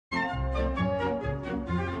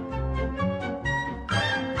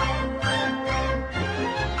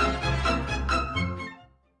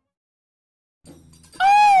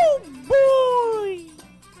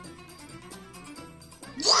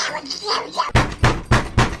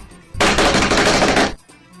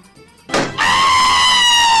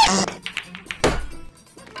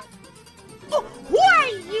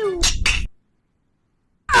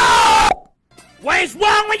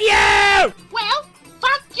wrong with you? Well,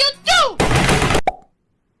 fuck you too!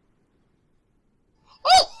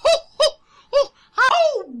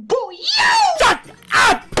 Oh boy, you! Shut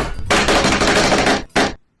up!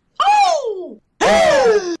 Oh!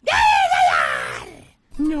 There they are!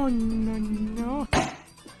 No, no, no.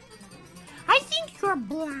 I think you're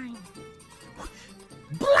blind.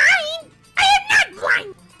 Blind? I am not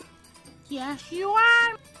blind! Yes, you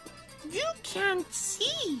are. You can't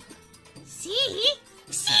see. See?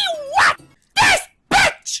 See what? This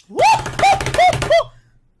bitch! Woo, woo, woo, woo.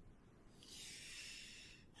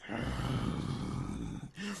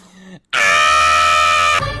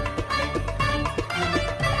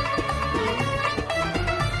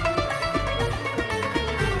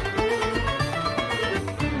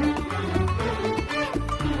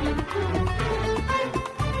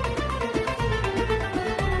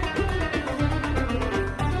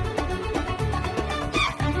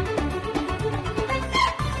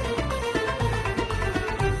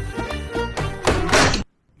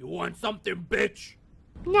 You want something, bitch?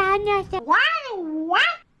 No, no, no. What?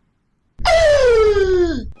 No!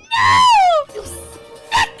 You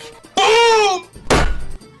sick! Boom!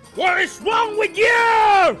 What is wrong with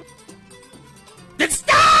you? Then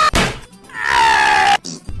stop!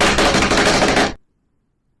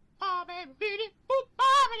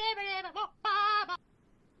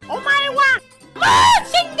 Oh my God!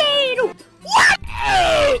 Marcindeiro! What?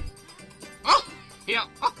 Here,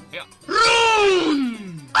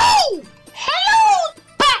 Run! Oh! Hello,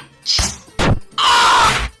 bitch!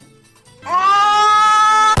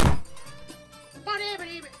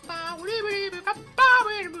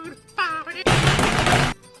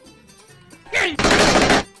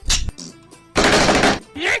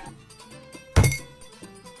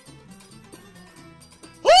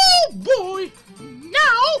 Oh boy!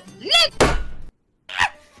 Now let.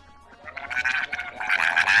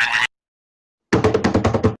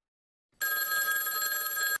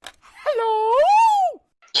 Hello?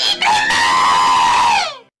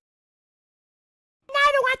 Now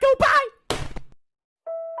do I go by?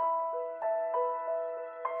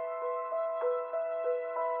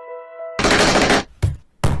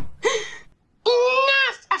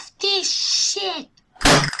 Enough of this shit!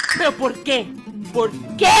 ¿Pero por qué? ¿Por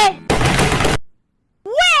qué?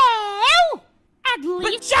 Well, at But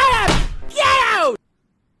least. shut up! Get out!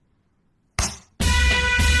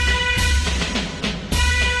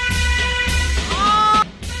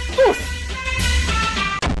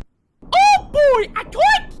 Oh boy, I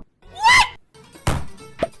quit! What?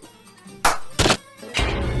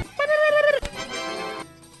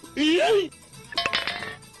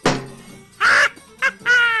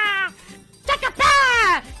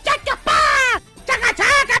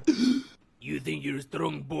 You think you're a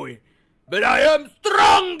strong boy, but I am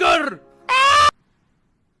stronger!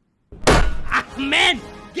 Man,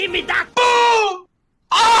 give me that boom!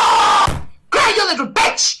 Oh! Hey, you little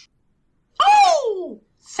bitch! Oh!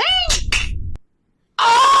 Thanks!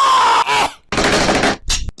 Oh!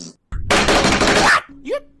 What?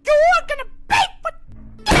 You two are gonna bake what?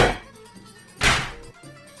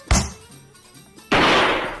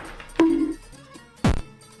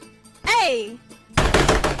 Hey!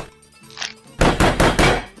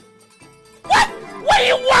 What do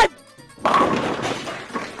you want?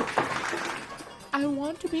 I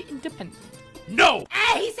want to be independent. No!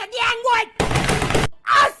 He said the N-word!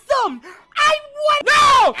 Awesome! I want.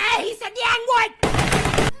 No! He said the N-word!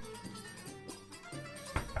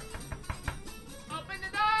 Open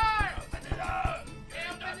the door! Open the door!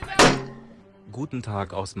 Open the door! Guten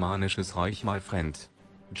Tag aus Manisches Reich, my friend.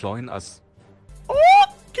 Join us.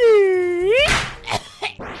 Okay!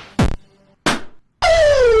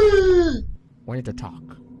 We need to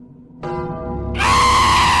talk.